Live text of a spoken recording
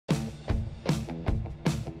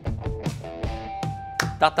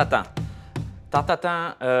Tartatin.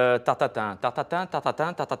 Tartatin, tartatin, tartatin,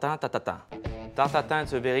 tartatin, tartatin, tartatin. Tartatin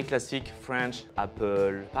is a very classic French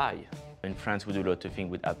apple pie. In France, we do a lot of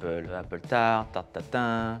things with apple. Apple tart, tarte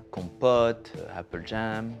tatin, compote, apple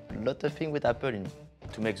jam. A lot of things with apple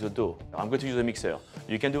to make the dough. I'm going to use a mixer.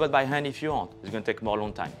 You can do that by hand if you want. It's going to take more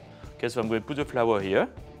long time. Okay, so I'm going to put the flour here.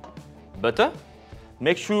 Butter.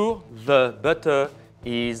 Make sure the butter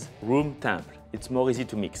is room temp. It's more easy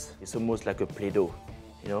to mix. It's almost like a Play-Doh,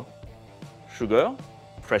 you know? Sugar,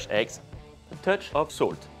 fresh eggs, a touch of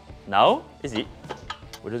salt. Now, easy.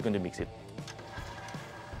 We're just going to mix it.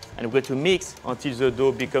 And we're going to mix until the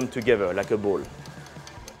dough becomes together like a ball.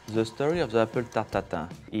 The story of the apple tarte tatin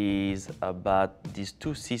is about these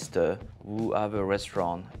two sisters who have a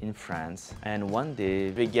restaurant in France. And one day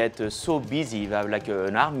they get so busy, they have like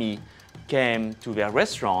an army came to their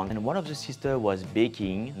restaurant. And one of the sisters was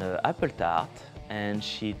baking the apple tart and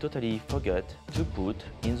she totally forgot to put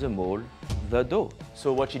in the mold the dough.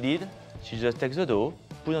 So what she did, she just takes the dough,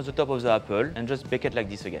 put it on the top of the apple and just bake it like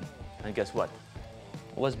this again. And guess what?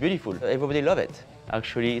 It was beautiful. Everybody loved it.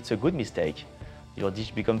 Actually, it's a good mistake. Your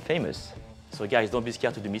dish becomes famous. So guys, don't be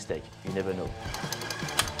scared to do mistake. You never know.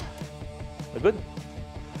 But good.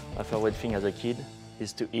 My favorite thing as a kid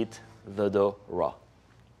is to eat the dough raw.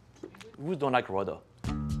 Who don't like raw dough?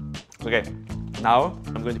 Okay, now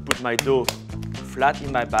I'm going to put my dough flat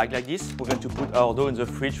in my bag like this. We're going to put our dough in the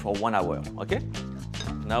fridge for 1 hour, okay?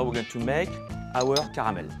 Now we're going to make our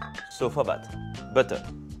caramel. So for that, butter.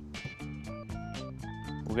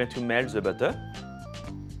 We're going to melt the butter.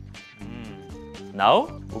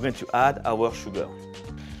 Now, we're going to add our sugar.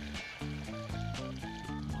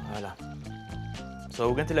 Voila. So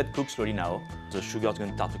we're going to let it cook slowly now. The sugar is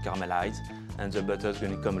going to start to caramelize and the butter is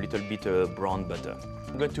going to become a little bit brown butter.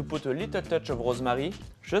 I'm going to put a little touch of rosemary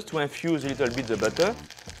just to infuse a little bit the butter.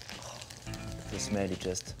 The smell is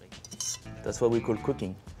just, that's what we call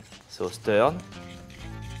cooking. So stirred.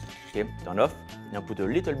 Okay, turn off. Now put a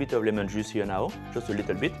little bit of lemon juice here now, just a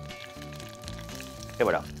little bit. Et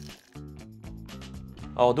voilà.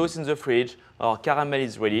 Our dough is in the fridge, our caramel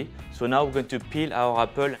is ready. So now we're going to peel our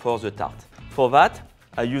apple for the tart. For that,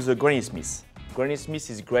 I use a Granny Smith. Granny Smith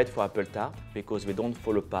is great for apple tart because they don't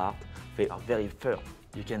fall apart. They are very firm.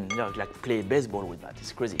 You can like play baseball with that.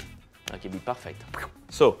 It's crazy. That can be perfect.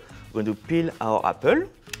 So we're going to peel our apple.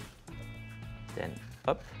 Then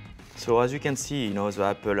up. So as you can see, you know, the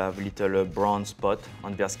apple have little brown spot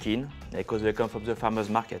on their skin because they come from the farmer's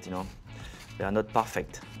market, you know. They are not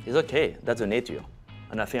perfect. It's okay, that's the nature.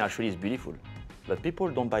 And I think actually it's beautiful. But people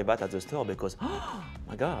don't buy that at the store because, oh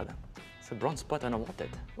my God, it's a brown spot, I don't want it.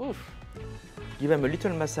 Oof. Give them a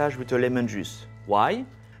little massage with a lemon juice. Why?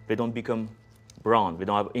 They don't become brown, they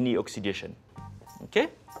don't have any oxidation. Okay?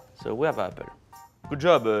 So we have apple. Good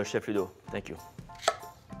job, Chef Ludo. Thank you.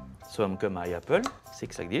 So I'm going to my apple,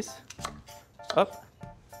 6 like this, up,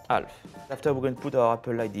 half. After we're going to put our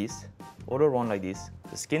apple like this, all around like this.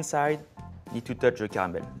 The skin side need to touch the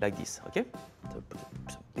caramel, like this, okay? So put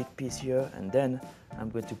some big piece here, and then I'm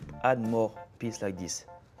going to add more piece like this,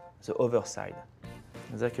 the other side.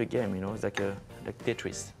 It's like a game, you know, it's like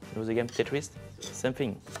Tetris. You know the game Tetris? Same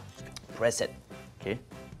thing. Press it, okay?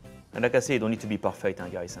 And like I say, you don't need to be perfect,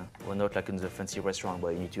 guys. We're not like in the fancy restaurant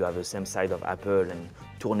where you need to have the same side of apple and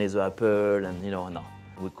tourner the apple and, you know, no.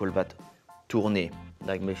 We call that tourner,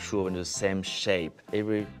 like make sure in the same shape.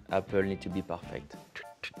 Every apple needs to be perfect.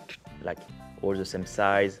 Like all the same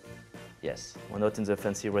size. Yes, we're not in the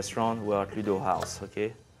fancy restaurant, we're at Ludo house,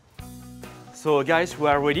 okay? So guys, we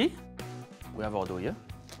are ready. We have our dough here.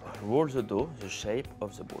 Roll the dough, the shape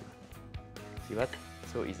of the ball. See that?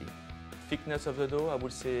 So easy. Thickness of the dough, I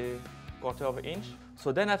would say 1/4 of an inch.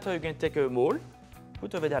 So then after you can take a mold,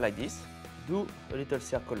 put over there like this, do a little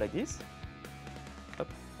circle like this, up,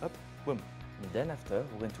 up, boom. And then after,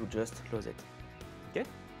 we're going to just close it, okay?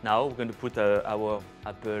 Now we're going to put our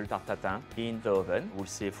apple tarte tatin in the oven. We'll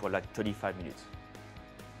say for like 35 minutes.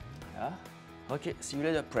 Voilà. Okay, see you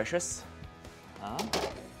later, precious.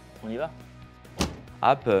 On y va?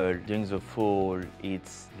 Apple during the fall,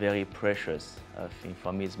 it's very precious. I think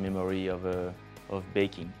for me, it's memory of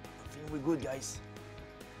baking. I think we're good, guys.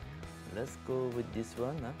 Let's go with this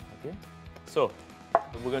one, okay? So,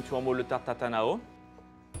 we're going to unmold the tarte tatin now.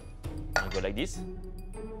 And go like this.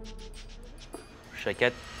 Shake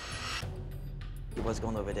it. It was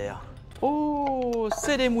gone over there. Oh,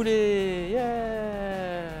 c'est démoulé!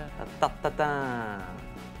 Yeah! La tarte tatin.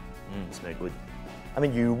 It smells good. I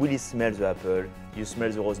mean, you really smell the apple, you smell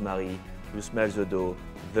the rosemary, you smell the dough,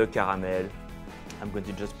 the caramel. I'm going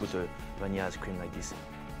to just put a vanilla ice cream like this.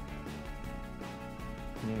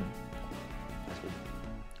 That's good.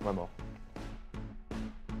 One more.